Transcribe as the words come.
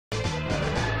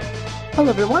Hello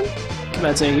everyone,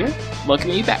 Komoto here,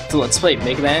 welcoming you back to Let's Play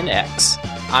Mega Man X.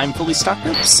 I'm fully stocked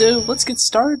up, so let's get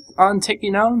started on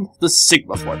taking on the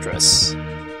Sigma Fortress.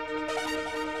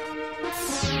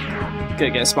 Gonna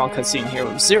get a small cutscene here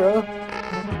with Zero,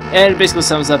 and it basically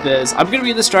sums up as, I'm gonna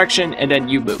be in this direction, and then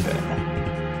you move it.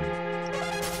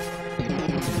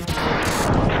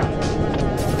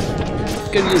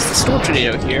 Gonna use the Storm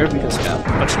Tornado here, because we got a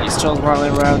bunch of these shells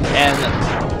rolling around, and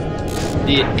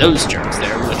those jerks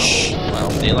there, which, well,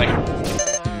 they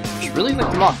really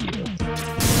like to mock you.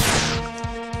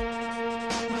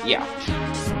 Yeah.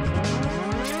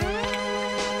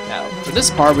 Now, for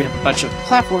this part, we have a bunch of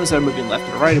platforms that are moving left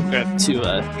and right, and we're going to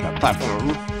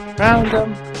platform around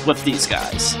them with these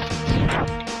guys.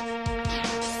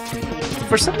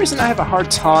 For some reason, I have a hard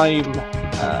time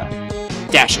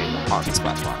dashing on these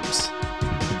platforms.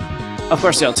 Of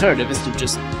course, the alternative is to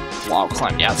just wall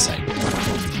climb the outside.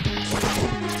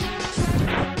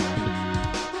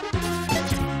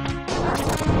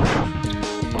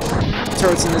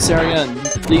 Turrets in this area, and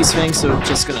these things are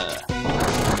just gonna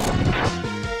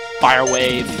fire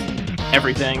wave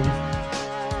everything. I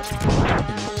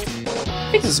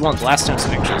think this is one of the last times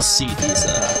I actually see these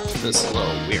this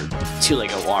little weird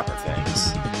two-legged walker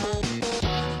things.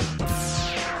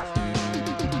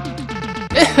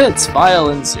 It's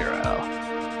Violin Zero.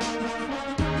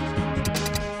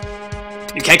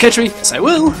 You can't catch me? Yes, I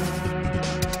will.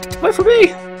 Wait for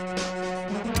me.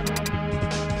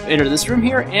 Enter this room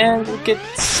here, and we'll get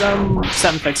some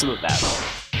sound effects of a battle.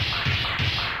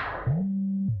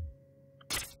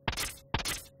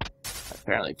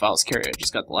 Apparently, False Carrier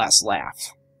just got the last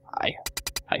laugh. I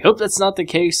hope that's not the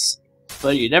case,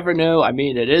 but you never know. I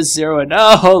mean, it is Zero, and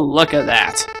oh, look at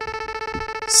that!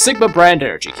 Sigma brand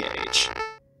energy cage.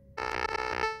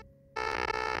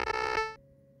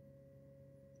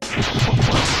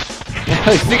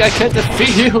 I think I can't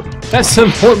defeat you? That's some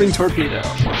homing torpedo.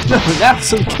 No, now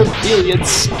some chameleon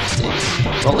stunting.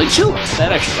 Rolling chill?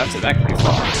 That actually got to back pretty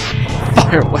far.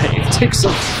 Fire wave. Take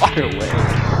some fire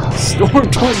wave. Storm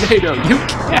tornado. You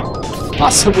can't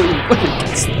possibly win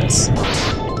against this.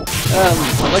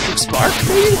 Electric spark,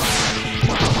 maybe?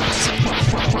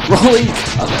 Rolling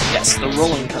color. Yes, the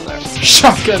rolling color.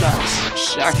 Shotgun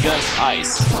ice. Shotgun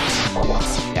ice.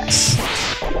 Yes.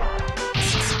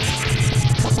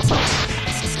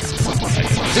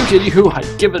 Look at you,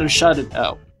 I'd give it a shot at—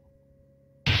 oh.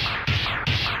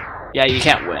 Yeah, you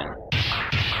can't win.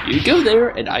 You go there,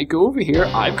 and I go over here,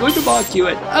 I'm going to mock you,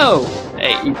 and oh!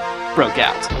 Hey, you broke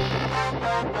out.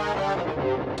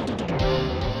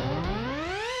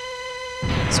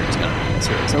 So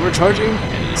he's overcharging,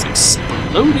 and he's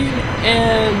exploding,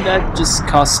 and that just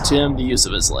cost him the use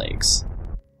of his legs.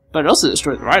 But it also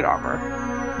destroyed the right armor.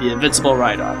 The invincible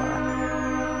right armor.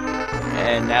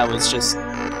 And now it's just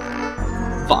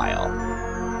vile.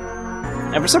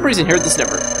 And for some reason here, this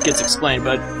never gets explained,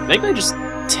 but Mega just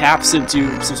taps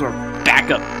into some sort of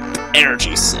backup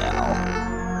energy cell.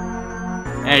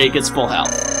 And he gets full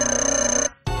health.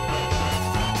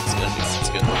 It's good, it's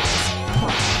good.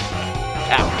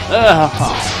 Ow.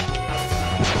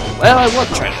 Well, I was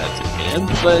trying to get him,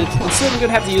 but instead I'm going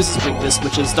to have to use his weakness,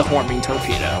 which is the homing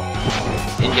torpedo.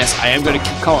 And yes, I am going to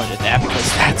keep calling it that, because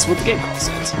that's what the game calls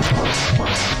it.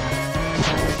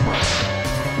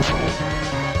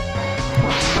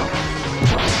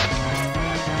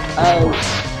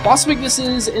 Boss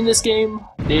weaknesses in this game,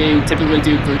 they typically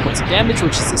do 3 points of damage,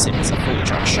 which is the same as a fully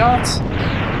charged shot.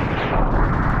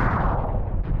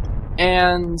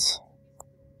 And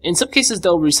in some cases,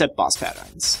 they'll reset boss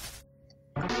patterns.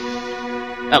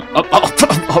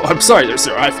 Oh, I'm sorry there,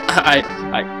 sir.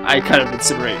 I kind of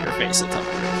incinerated your face a ton.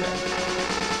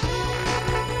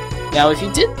 Now, if you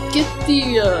did get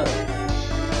the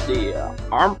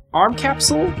arm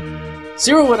capsule,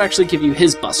 Zero would actually give you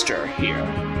his buster here.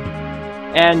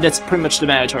 And that's pretty much the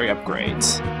mandatory upgrade.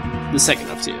 The second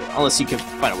of two, unless you can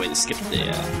find a way to skip the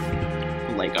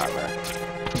leg armor.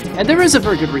 And there is a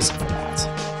very good reason for that.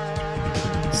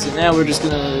 So now we're just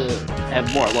gonna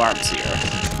have more alarms here.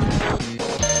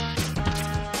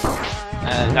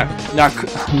 I'm not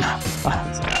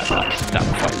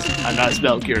as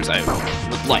Metal Gear as I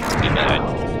would like to be, but I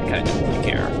kind of don't really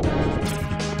care.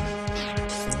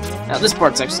 Now this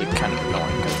part's actually kind of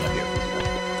annoying because up here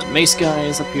the mace guy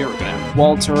is up here. We're gonna have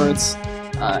wall turrets,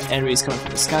 enemies coming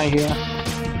from the sky here.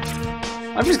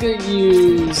 I'm just gonna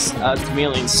use the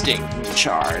chameleon sting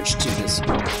charge to just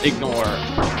ignore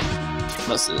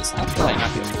most of this. How did I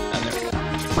not get it? Oh, there we go.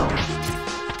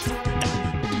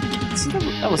 So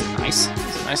that wasn't nice. It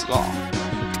wasn't nice at all.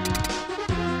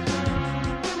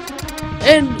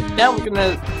 And now we're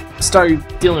gonna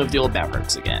start dealing with the old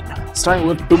Mavericks again, starting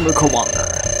with Boomer Kawanga.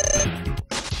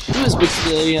 2 is with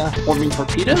the homing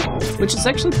torpedo, which is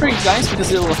actually pretty nice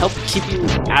because it will help keep you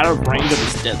out of range of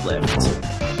his deadlift.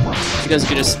 Because you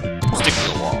can just stick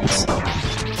to the walls.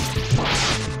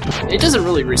 It doesn't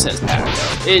really reset his power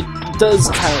though. It does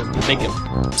kind of make him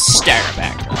stagger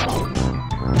back though.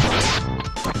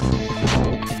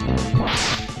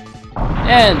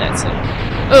 And that's it.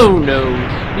 Oh no,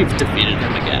 you've defeated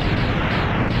him again.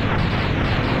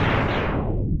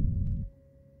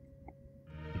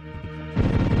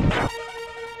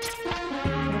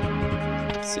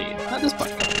 Let's see, how'd this part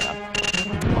coming up?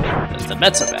 The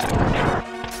Mets are back.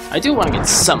 I do want to get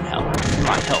some help,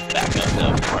 my health back up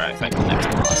though, before I fight the next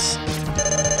boss.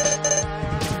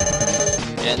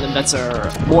 And the Mets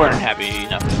are more than happy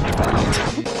enough to be found.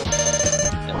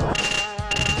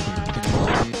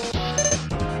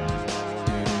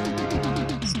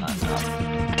 It's not enough.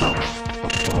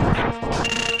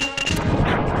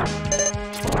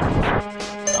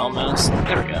 Almost.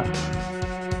 There we go.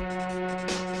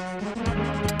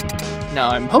 Now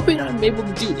I'm hoping I'm able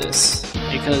to do this,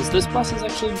 because this boss is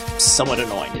actually somewhat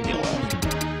annoying to deal with.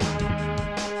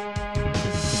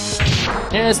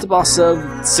 And it's the boss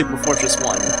of Sigma Fortress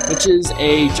 1, which is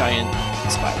a giant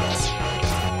spider.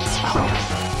 Oh.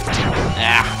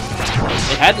 Ah.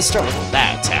 It had to start with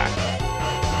that attack.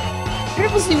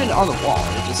 It wasn't even on the wall,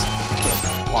 it just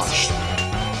launched.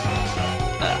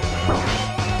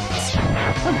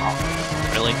 Come on.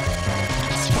 Really?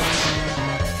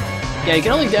 Yeah, you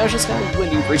can only damage this guy when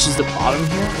he reaches the bottom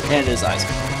here, and his eyes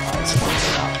come out.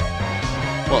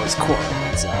 Well, his core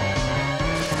opens up.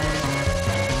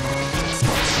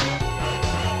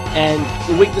 And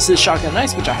the weakness is Shotgun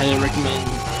Ice, which I highly recommend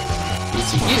you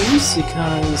to use,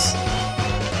 because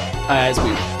as we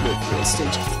move through the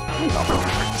stage, we got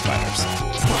freaking spiders.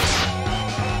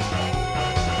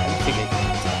 I think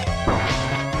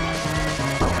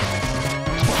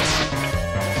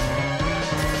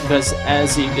because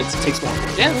as he takes more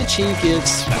damage, he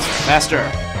gets faster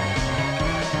and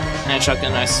faster. And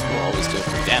Shotgun Ice will always do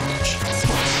 3 damage.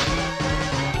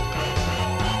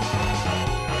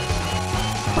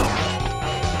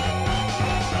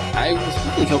 I was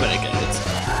really hoping I could hit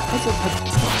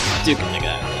Duking the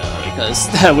guy though, because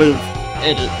that would have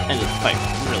ended the fight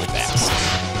really fast.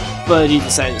 But he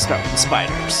decided to start with the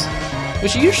spiders,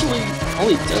 which he usually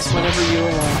only does whenever you're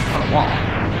on a wall.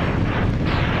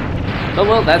 But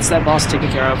well, that's that boss taken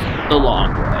care of the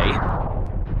long way,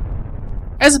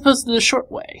 as opposed to the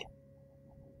short way.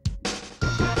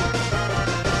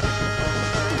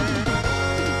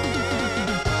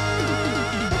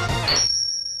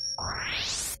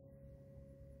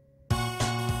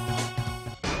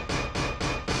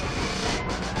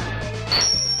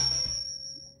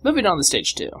 Moving on to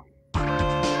stage 2.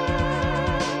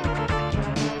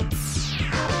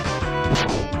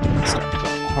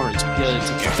 Hornets will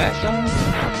take care of that gun,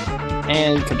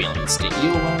 and Chameleon stay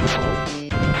you alone,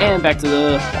 and back to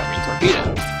the homing torpedo.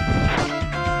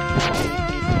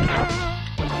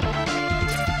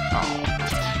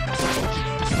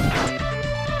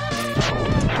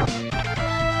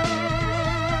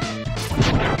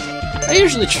 I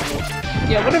usually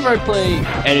whenever I play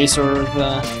any sort of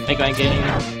Mega Man game,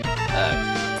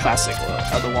 classic or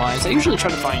otherwise, I usually try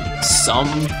to find some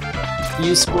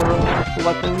use for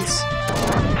weapons.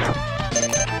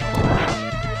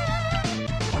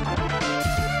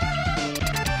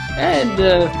 And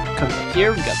coming up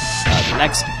here, we got the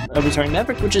next returning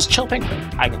Maverick, which is Chill Penguin.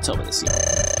 I can tell by the scene.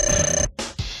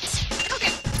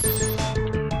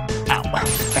 Ow!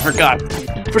 I forgot.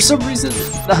 For some reason,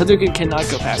 the Hadouken cannot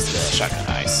go past the Shotgun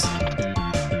Ice.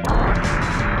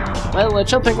 Well,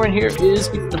 Chill Penguin here is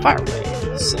with the Fire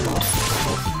Wave, so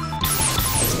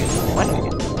let's get the one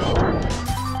again.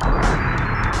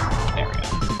 There we go.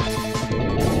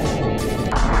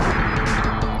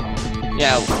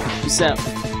 Yeah, so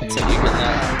you can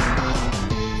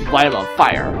light him on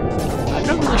fire. I'm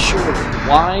not really sure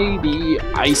why the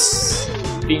Ice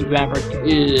Beam Maverick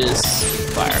is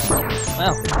fire.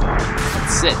 Well,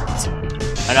 that's it.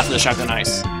 Enough of the Shotgun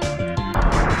Ice.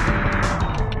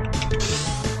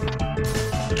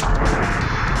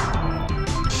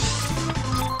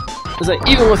 It's like,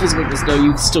 even with his weakness though,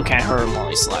 you still can't hurt him while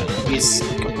he's sliding. He's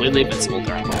completely invincible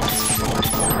during that.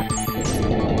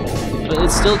 But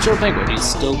it's still Chill Penguin. He's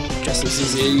still just as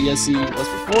easy as he was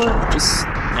before, just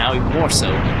now even more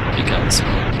so, because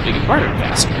we can burn him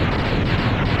faster.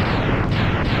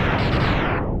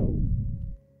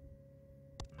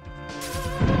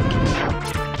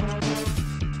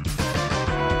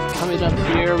 Coming up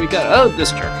here, we got, oh,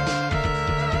 this jerk.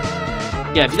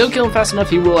 Yeah, if you don't kill him fast enough,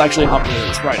 he will actually hop into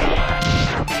his right arm.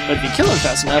 But if you kill him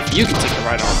fast enough, you can take the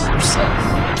right arm for yourself.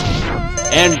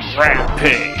 And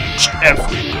Rampage! Rampage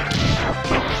everywhere.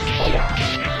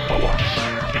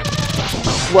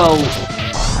 Well,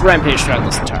 Rampage throughout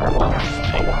this entire level.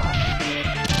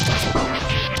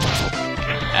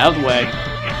 Out of the way.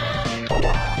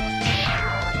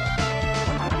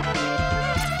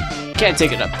 Can't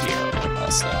take it up here.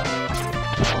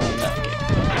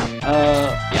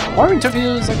 Yeah, Warming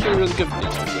Torpedo is actually really good for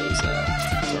dealing with those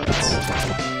turrets.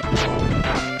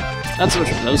 Not so much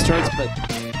for those turrets, but,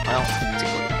 well, it's a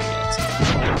good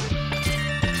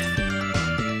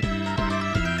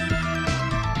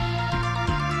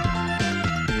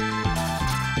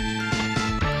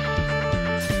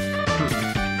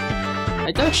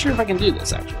I'm not sure if I can do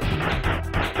this, actually.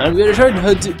 I'm going to try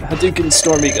Hadouken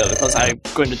Storm Ego, because I'm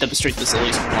going to demonstrate this at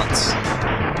least once.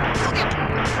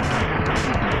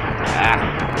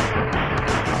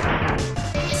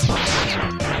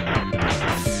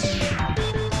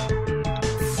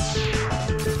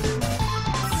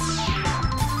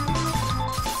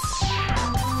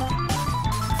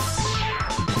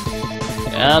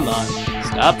 Come on.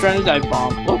 Stop trying to dive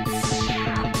bomb. Whoop.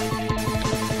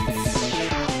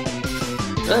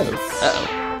 Uh-oh.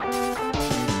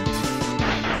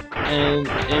 And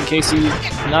in case you're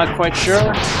not quite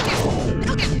sure...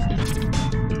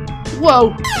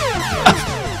 Whoa!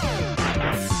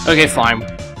 Okay, fine.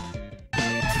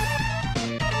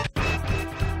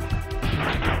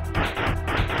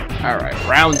 Alright,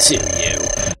 round 2, you.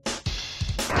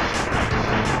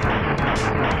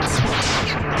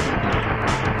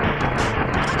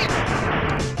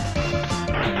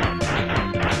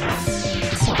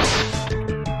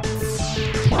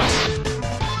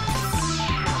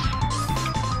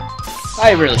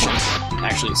 I really should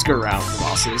actually skirt around the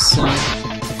bosses.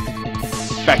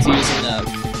 Back to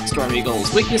using Storm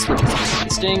Eagle's weakness, which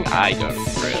is Sting. I don't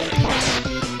really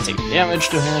take damage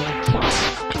to him.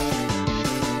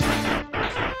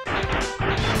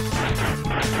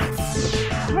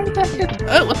 How did that hit?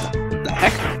 Oh, what the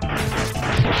heck?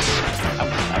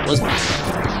 That was weird.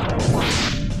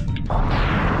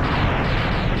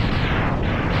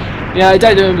 Yeah, I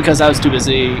died to him because I was too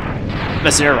busy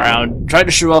messing around, trying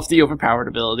to show off the overpowered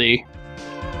ability.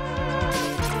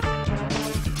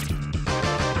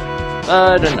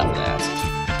 But enough of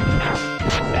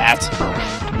that.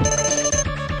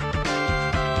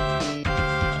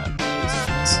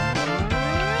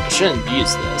 I shouldn't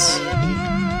use this.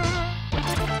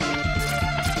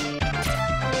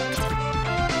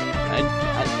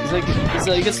 It's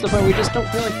like it gets to the point where we just don't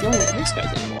feel like dealing with these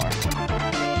guys anymore.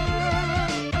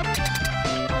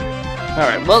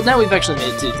 Alright, well now we've actually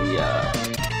made it to the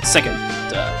second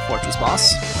fortress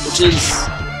boss, which is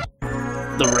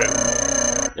the room.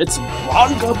 It's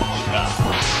Bonga Bonga!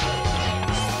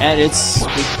 And it's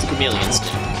weak to Chameleon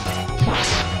Sting.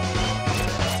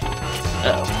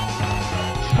 Uh-oh.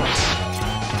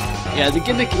 Yeah, the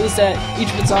gimmick is that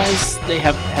each of its eyes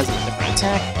has a different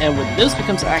attack, and when this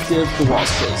becomes active, the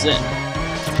walls close in.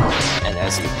 And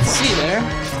as you can see there,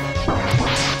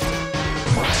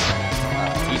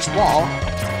 each wall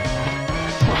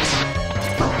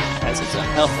has its own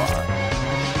health bar.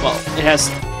 Well, it has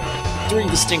 3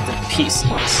 distinctive pieces.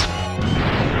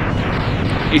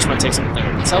 Each one takes up a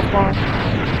third of its health bar.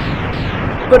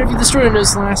 But if you destroy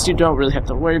those last, you don't really have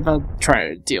to worry about trying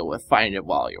to deal with fighting it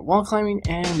while you're wall climbing,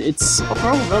 and it's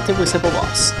overall a relatively simple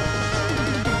boss.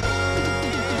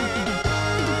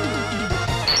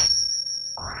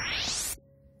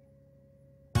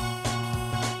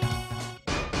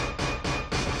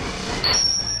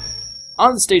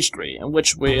 On stage 3, in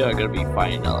which we are going to be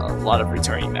fighting a lot of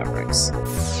returning Mavericks.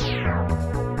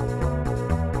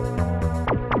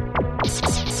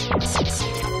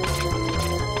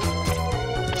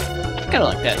 Kinda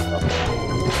like that though.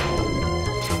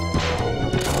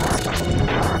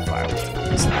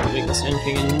 It's not weakness to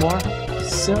anything anymore.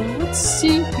 So let's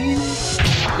see here.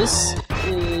 This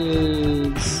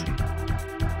is...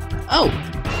 Oh!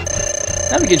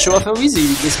 Now we can show off how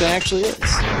easy this guy actually is.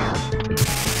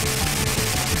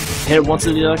 Hit it once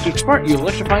with the electric spark, you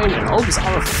electrify him, and all of his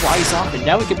armor flies off, and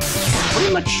now we can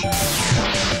pretty much...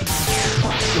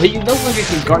 Well, you no longer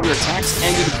can guard your attacks,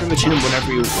 and you can pretty much hit him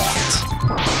whenever you want.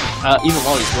 Even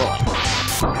while he's rolling.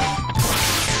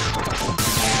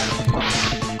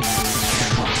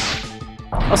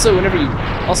 Also, whenever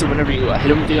you hit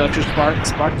him with the electric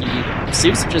spark, he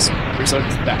seems to just resort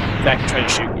back and try to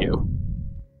shoot you.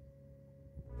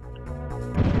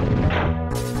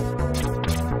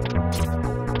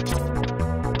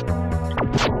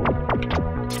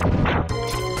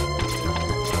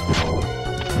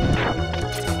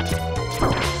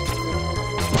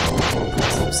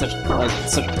 Such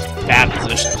a bad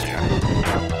position there.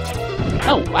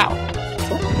 Oh, wow.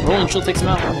 Rolling Shield takes him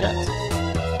out in one hit.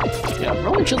 Yeah,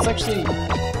 Rolling Shield's actually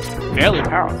fairly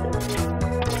powerful.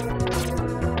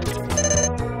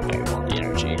 Okay, well, the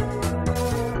energy.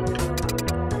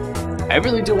 I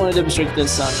really do want to demonstrate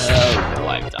this on, no,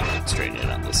 I've demonstrated it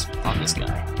on this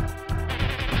guy.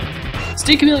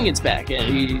 State Chameleon's back, and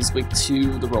he's weak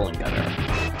to the Rolling Gunner.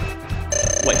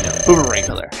 Wait, no, Boomerang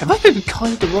Color. Have I been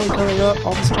calling it the Rolling Color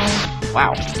all this time?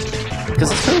 Wow. Because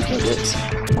that's kind of what it is.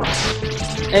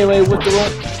 Anyway, with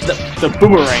the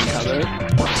Boomerang Color,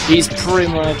 he's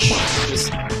pretty much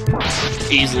just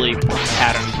easily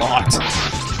pattern locked.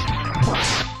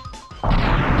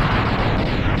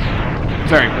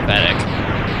 Very pathetic.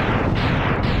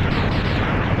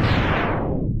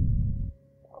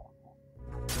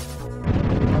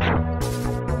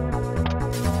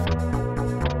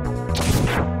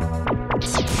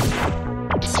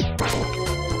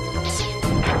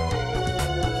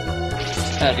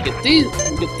 To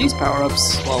get these power-ups,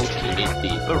 well, you need the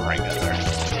Boomerang Gunner.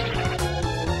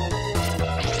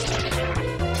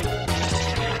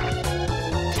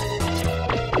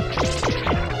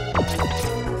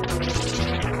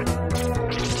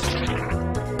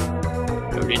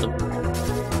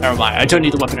 Never mind, I don't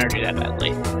need the weapon energy that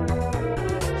badly.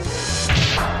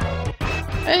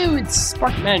 Oh, it's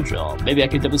Spark Mandrill. Maybe I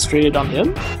could demonstrate it on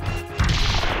him?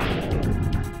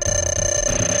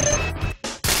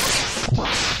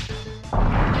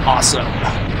 Awesome.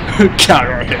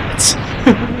 Counter hits.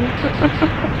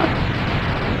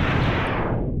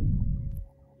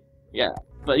 Yeah,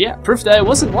 but yeah, proof that I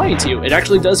wasn't lying to you. It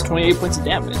actually does 28 points of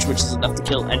damage, which is enough to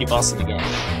kill any boss in the game.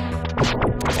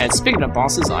 And speaking of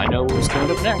bosses, I know who's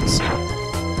coming up next.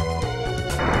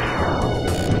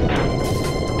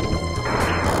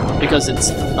 Because it's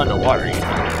underwater, you know.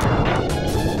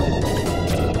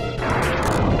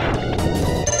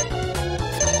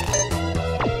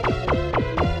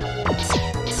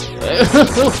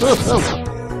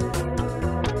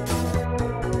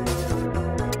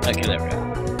 Okay, there we go.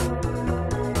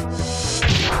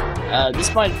 This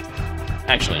might...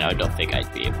 Actually, no, I don't think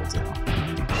I'd be able to.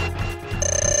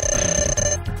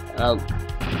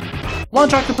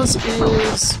 Launch Octopus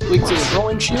is weak to the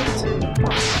Rolling Shield.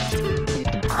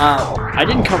 I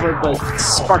didn't cover it, but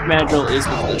Spark Mandrill is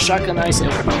weak to the Shotgun Ice,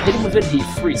 and when you hit him with it, he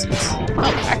freezes.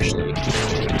 Oh, actually. 1,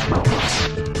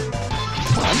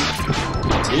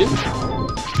 2,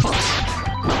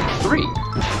 3.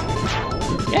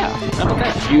 Yeah, how about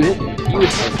that? You would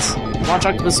hit Launch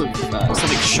Octopus with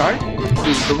something sharp,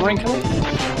 the Boomerang Color,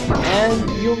 and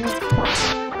you'll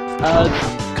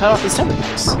cut off his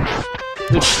tentacles,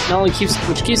 which not only keeps it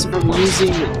from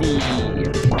using the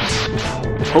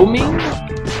homing,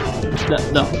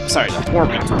 the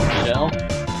warming torpedo.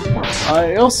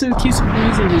 It also keeps him from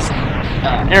using his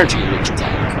energy leech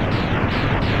attack.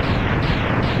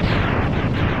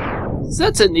 So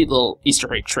that's a neat little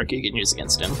Easter egg trick you can use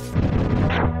against him.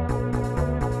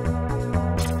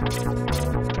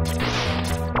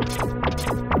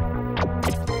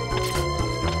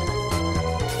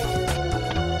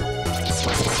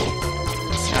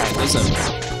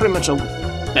 There's pretty much a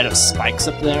bed of spikes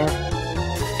up there,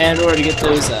 and in order to get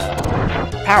those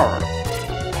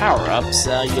power-ups,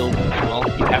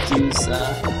 you have to use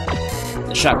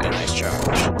the Shotgun Ice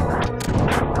charge.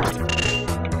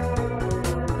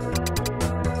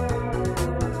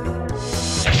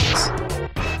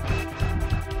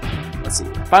 Let's see.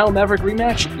 Final Maverick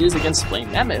rematch is against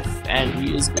Flame Mammoth, and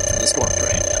he is weak to the Storm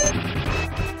Dragon.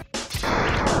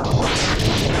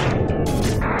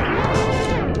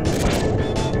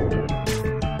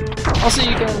 Also,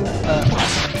 you can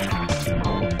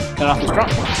cut off his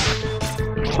trunk.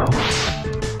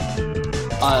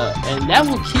 And that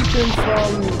will keep him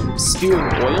from spewing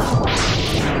oil,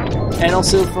 and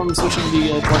also from switching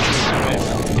the direction of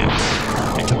the way.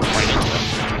 I took right into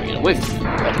him. Get away from me.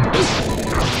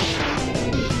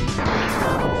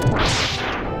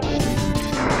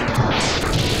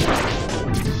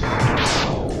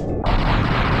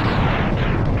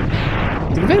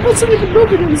 The event was something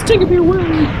broken and it's taking me away.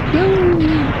 No!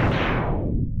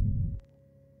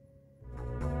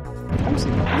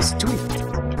 What's doing?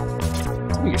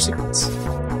 Tell me your secrets.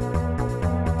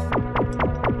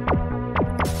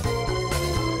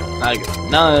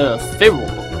 Not a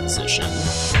favorable position.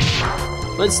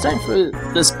 But it's time for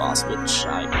this boss, which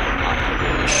I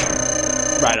not wish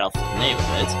right off the name of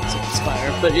it, to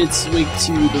inspire, but it's weak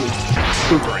to the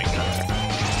Boomerang Color.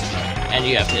 And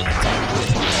you have to hit the top with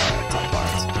the top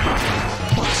part.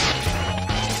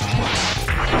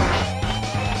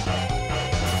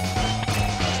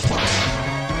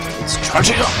 It's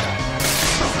charging up!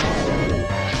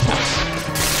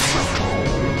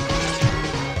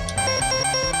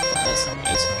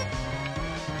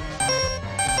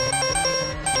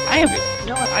 I have it. You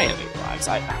know what? I have 8 lives.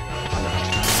 I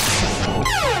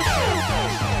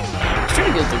was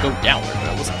trying to get it to go downward, but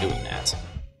I wasn't doing that.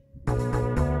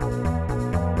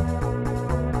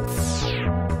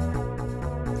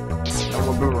 No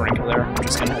more boomerang there. I'm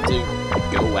just gonna have to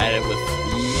go at it with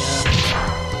the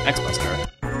X-Buster.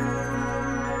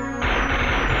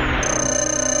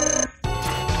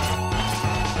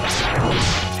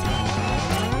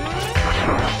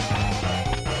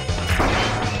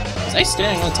 Was I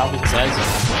standing on top of his head?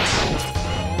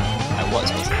 I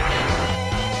wasn't I?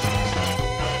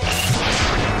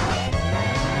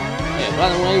 Yeah, by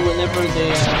the way, whenever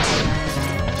they,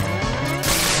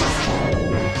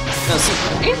 now, see,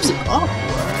 the aims it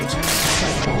upward,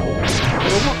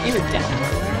 but it won't aim it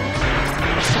downward.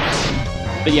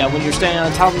 But yeah, when you're standing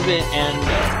on top of it and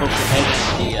both your head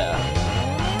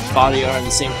and the body are in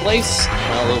the same place,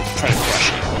 well, it'll try to crush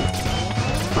you.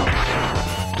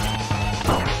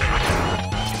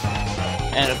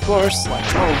 And of course,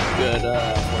 like all good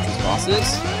fortress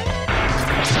bosses,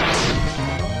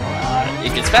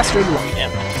 it gets faster the more you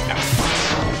damage.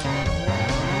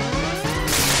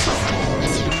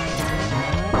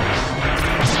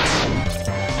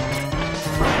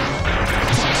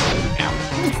 Ow.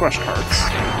 Crush hurts.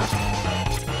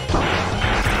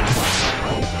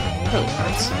 Really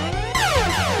hurts.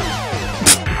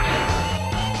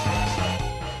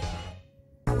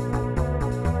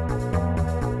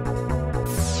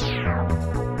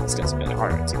 This guy's a bit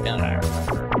harder to take down than I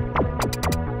remember.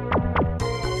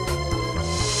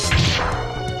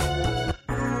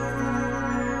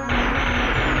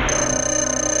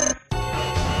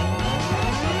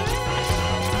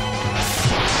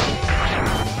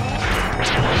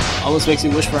 Almost makes me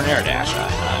wish for an air dash,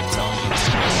 I'm telling you.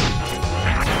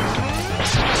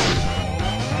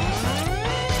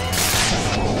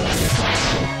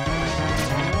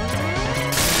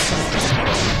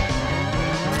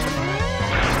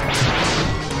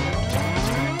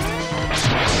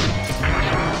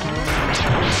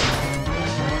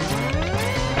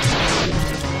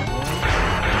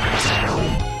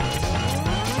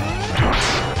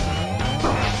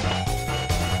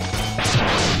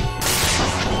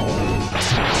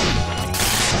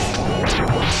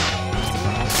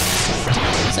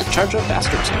 Charge up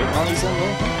faster too while he's in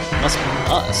there? Must be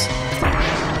us.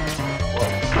 Whoa.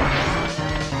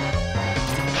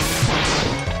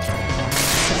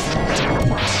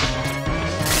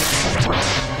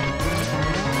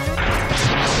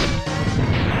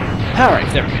 Alright,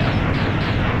 there we go.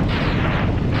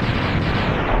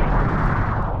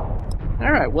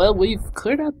 Alright, well, we've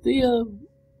cleared out the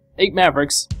 8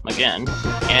 Mavericks, again,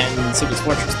 and 6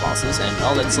 Fortress bosses, and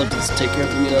all that's left is to take care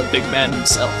of the big man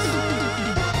himself.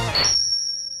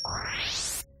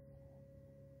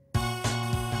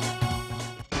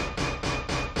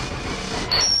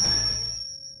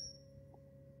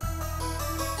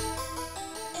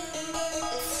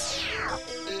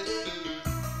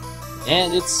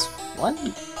 And it's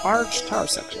one large tower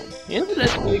section. Yeah, but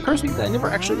it occurs to me that I never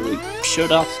actually really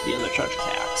showed off the other charge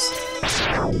attacks.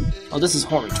 Oh, this is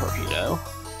Horny Torpedo.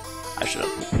 I should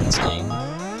have put this thing.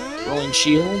 Rolling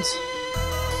Shield.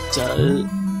 To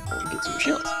get some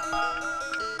shield.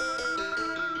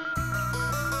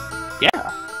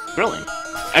 Yeah, brilliant.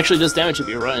 Actually does damage if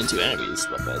you run into enemies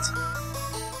a little bit.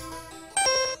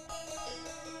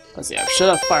 Let's see, I've shut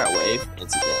off Fire Wave,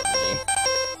 incidentally.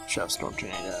 Shut off Storm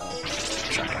Tornado.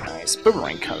 Shotgun Ice.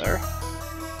 Boomerang Color.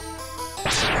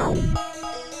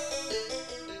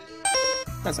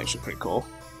 That's actually pretty cool.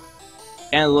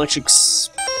 And Electric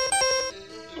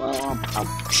well,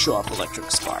 I'll show off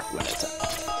Electric Spark when it's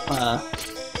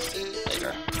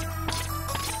later.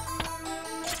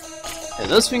 Yeah,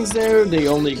 those things there, they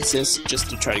only exist just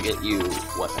to try to get you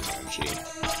weapon energy.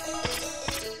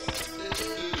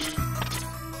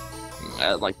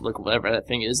 Like, look whatever that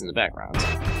thing is in the background.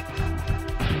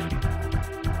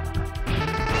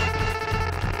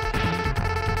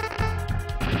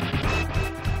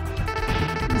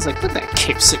 He's like, look at that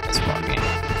Cape Sickness bargain.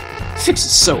 Fix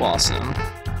is so awesome.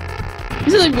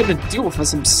 He's not even gonna deal with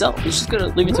us himself. He's just gonna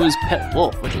leave it to his pet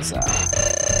wolf, which is,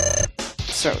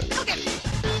 start with it.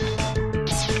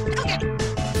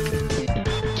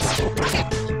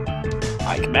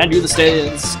 I command you to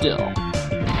stay still.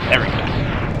 There we go.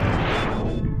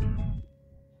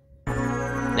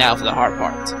 Now for the hard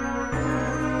part.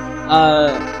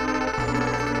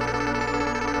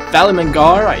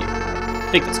 Valimangar, I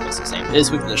think that's what his name is,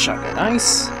 weak to the Shotgun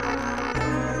Ice.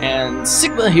 And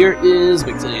Sigma here is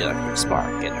weak to the Electric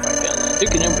Spark. And if I fail to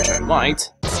duke him, which I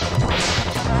might.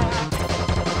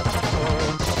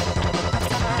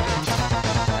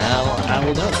 Now I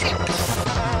will demonstrate.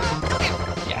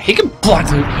 Yeah, he can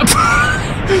Blinded.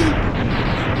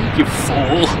 You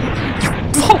fool. You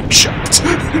wall jumped.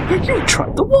 You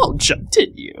tried the wall jump,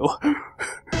 didn't you?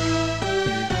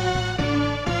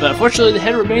 But unfortunately, the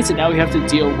head remains, and now we have to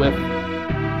deal with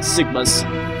Sigma's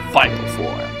final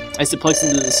form. I suplex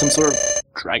into some sort of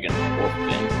dragon wolf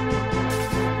thing.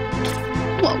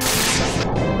 Whoa.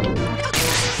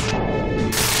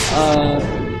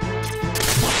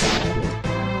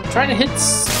 Trying to hit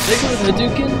Sigma with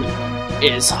Hadouken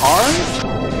is hard.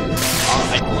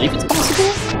 I believe it's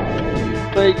possible,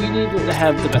 but you need to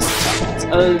have the best of talents.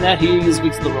 Other than that, he is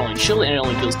weak to the rolling shield, and it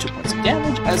only deals 2 points of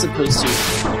damage, as opposed to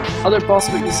other boss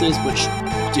weaknesses, which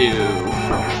do...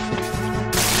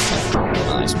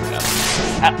 Oh, I screwed up.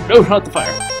 Ah, no, not the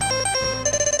fire.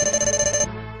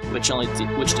 Which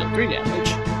deal 3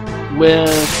 damage. With...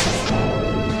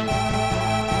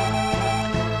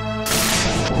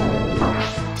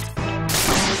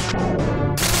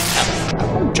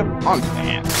 Oh, jump on the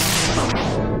man.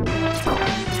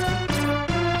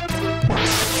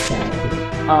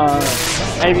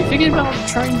 Have you thinking about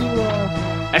trying to,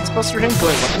 X-Buster him,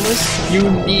 going weaponless? You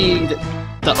need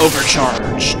the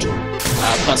overcharged,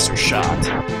 Buster Shot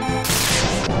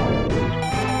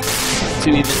to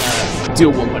even,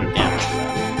 deal 1 point of damage to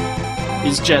him.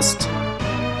 He's just...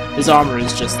 his armor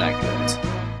is just that good.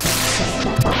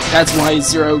 That's why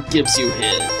Zero gives you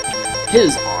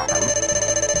his arm.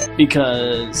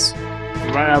 Because if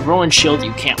you run out of rolling shield,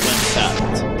 you can't win without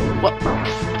it. What?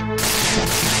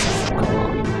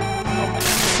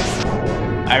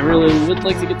 I really would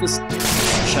like to get this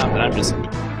shot, but I'm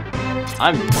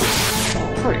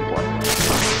pretty bored.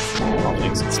 All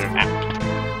things considered.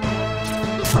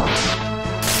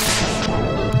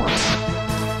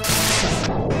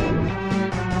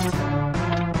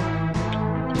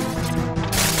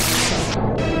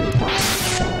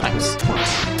 Nice.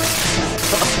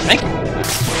 Oh, thank you.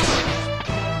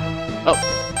 Oh.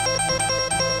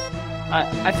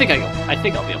 I think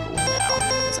I'll be able to win now,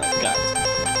 because I've got...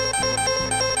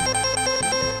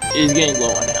 He's getting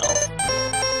low on health.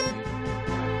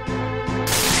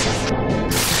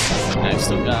 I've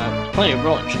still got plenty of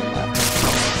rolling shield left.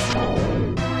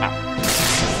 Ow.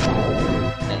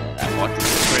 And I walked into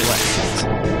this very last.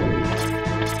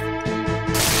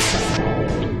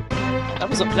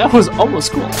 That was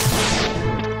almost cool.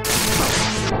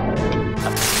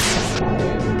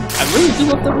 I really do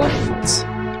love the weapons.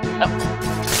 Oh.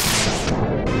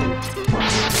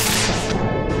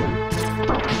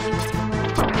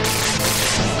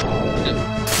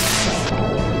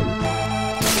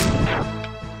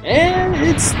 And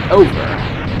it's over.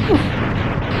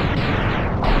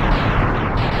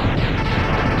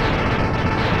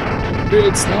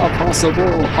 It's not possible.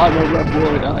 I'm a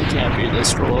Rebwood. I can't be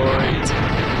destroyed.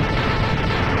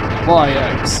 Why,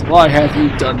 X? Why have you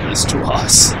done this to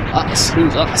us? Us?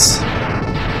 Who's us?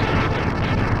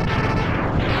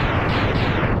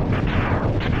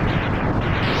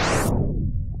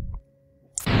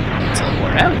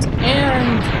 Teleport out,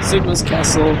 and Sigma's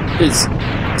castle is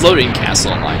floating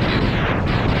castle, mind you.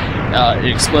 It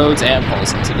explodes and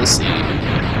falls into the sea.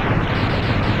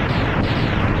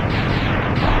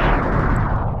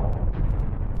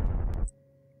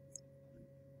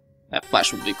 That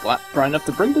flash will be bright enough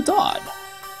to bring the dawn.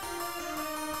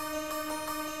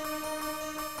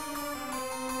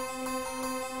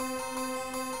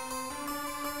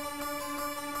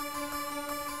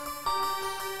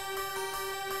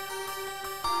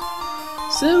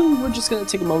 So, we're just gonna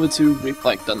take a moment to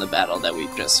reflect on the battle that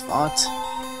we've just fought.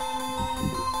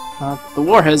 The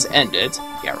war has ended.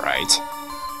 Yeah, right.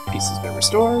 Peace has been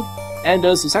restored, and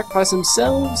those who sacrifice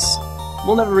themselves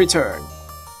will never return.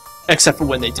 Except for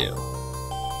when they do.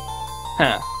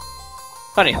 Huh.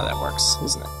 Funny how that works,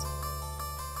 isn't it?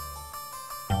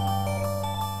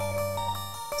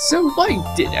 So, why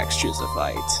did X choose a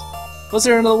fight? Was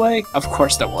there another way? Of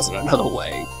course there wasn't another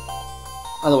way.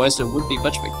 Otherwise there wouldn't be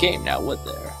much of a game now, would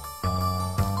there?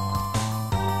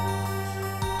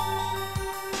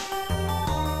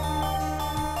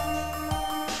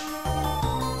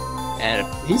 And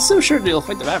he's so sure that he'll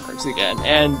fight the Mavericks again,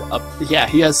 and yeah,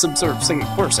 he has some sort of second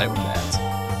foresight with that.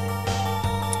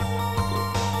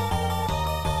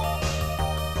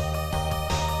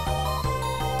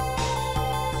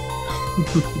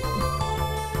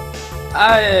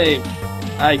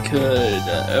 I could,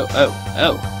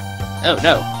 oh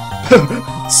no.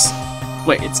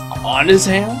 Wait, it's on his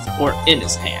hand or in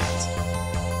his hand?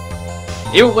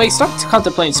 Either way, stop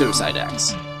contemplating suicide,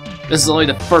 X. This is only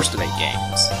the first of 8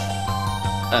 games.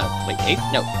 Wait, 8?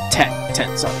 No, 10.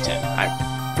 10, sorry, 10.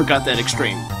 I forgot that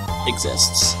Extreme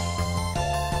exists.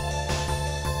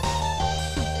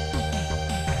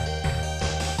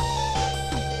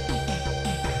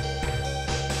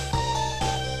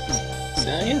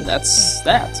 yeah, that's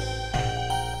that.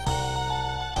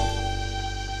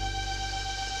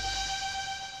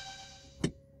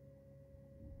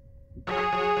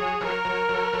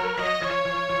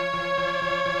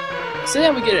 So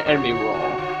then we get an enemy roll.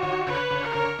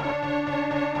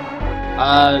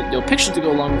 No pictures to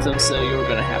go along with them, so you're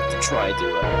gonna have to try to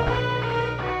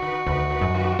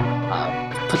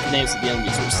put the names of the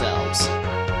enemies yourselves.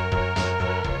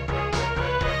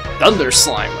 Thunder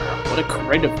Slimer, what a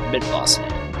creative mid-boss name.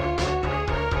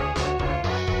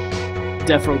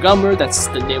 Defro Gummer, that's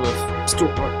the name of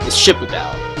the ship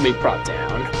about being brought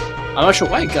down. I'm not sure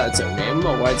why it got its own name,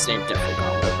 or why it's named Defro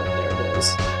Gummer, but there it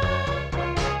is.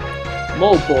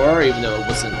 Mole Borer, even though it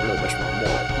wasn't really much more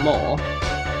mole.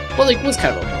 Well, it was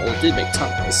kind of a mole, it did make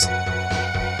tunnels.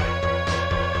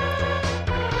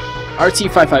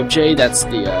 RT-55J, that's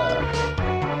the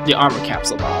armor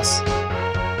capsule boss.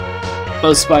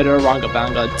 Bow Spider,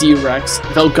 Rongabanga, D-Rex,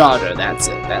 Velgada, that's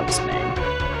it, that was the name.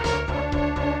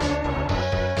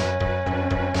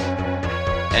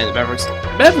 And the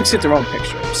Mavericks get their own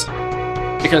pictures,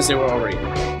 because they were already in the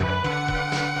game.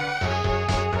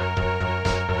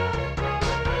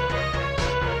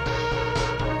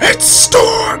 It's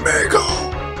Storm Eagle!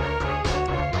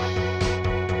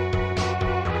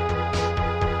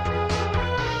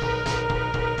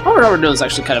 Power Armor is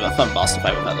actually kind of a fun boss to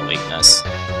fight without the weakness.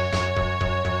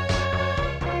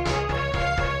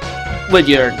 When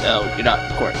you're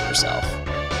not recording yourself.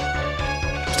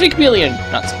 Snake Chameleon,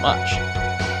 not so much.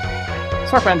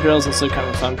 Sparkman Drill is also kind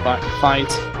of a fun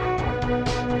fight.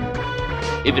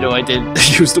 Even though I did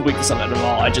use the weakness on that at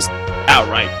all, I just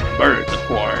outright murdered the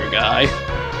poor guy.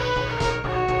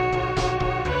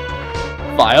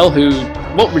 Vile, who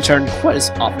won't return quite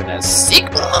as often as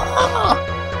Sigma!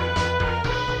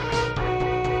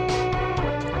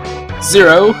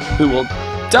 Zero, who will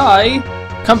die,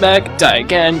 come back, die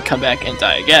again, come back, and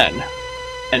die again.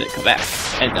 And then come back,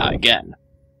 and die again.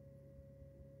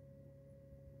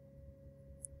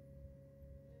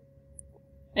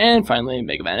 And finally,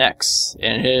 Mega Man X,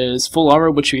 in his full armor,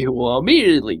 which we will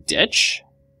immediately ditch.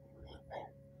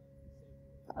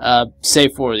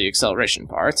 Save for the acceleration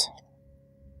part.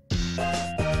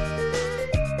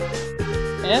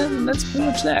 And that's pretty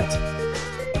much that.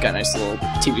 Got a nice little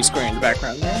TV screen in the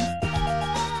background there.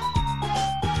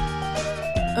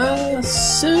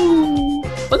 So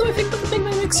what do I think about the Mega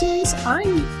Man X series? I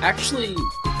actually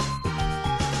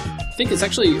think it's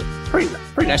actually a pretty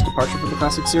nice departure from the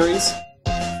classic series.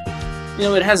 You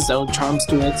know, it has its own charms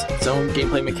to it, its own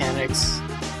gameplay mechanics.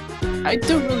 I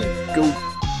don't really go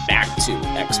back to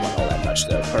X1 all that much,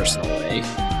 though, personally.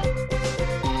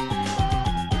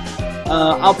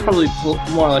 I'll probably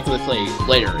more likely play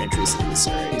later entries in the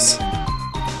series.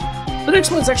 But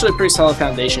X1 is actually a pretty solid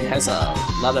foundation, has a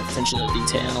lot of attention to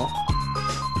detail.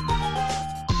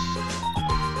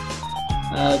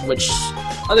 Which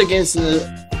other games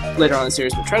later on in the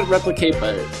series will try to replicate,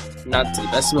 but not to the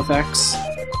best of effects.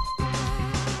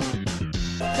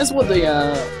 That's one of the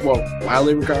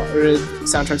widely regarded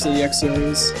soundtracks of the X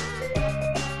series.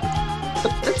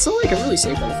 But that's all I can really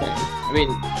say about the thing. I mean,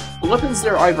 the weapons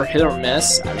there are either hit or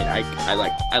miss. I mean, I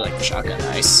like the shotgun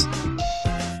nice.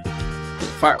 The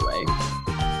fire away.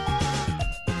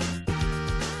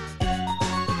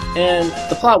 And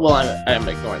the plot, well, I'm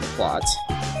ignoring the plot.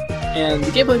 And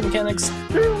the gameplay mechanics,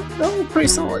 they're pretty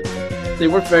solid. They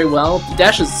work very well. The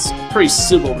dash is a pretty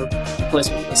suitable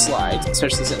replacement of the slide,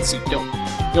 especially since you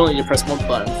only need to press one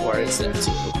button for it instead of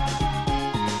two.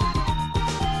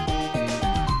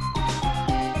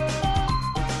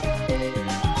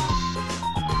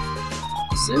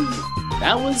 So,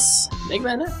 that was Mega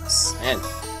Man X, and,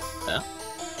 well...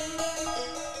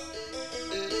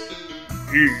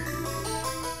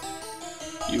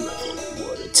 You have only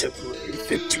won a temporary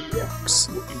victory, X.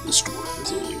 What you destroyed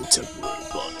was only a temporary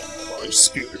bond, and my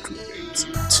spirit remains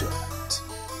intact.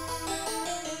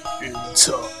 In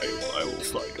time, I will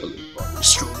find other bodies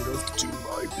strong enough to do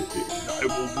my bidding, and I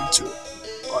will return.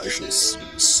 I shall see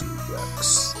you soon,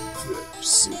 X. Very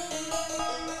soon.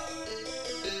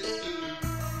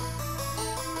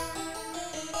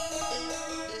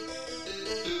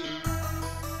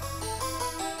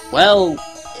 Well,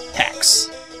 Hex.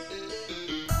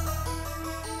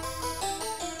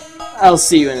 I'll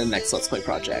see you in the next Let's Play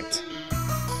project.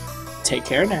 Take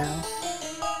care now.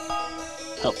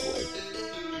 Hopefully.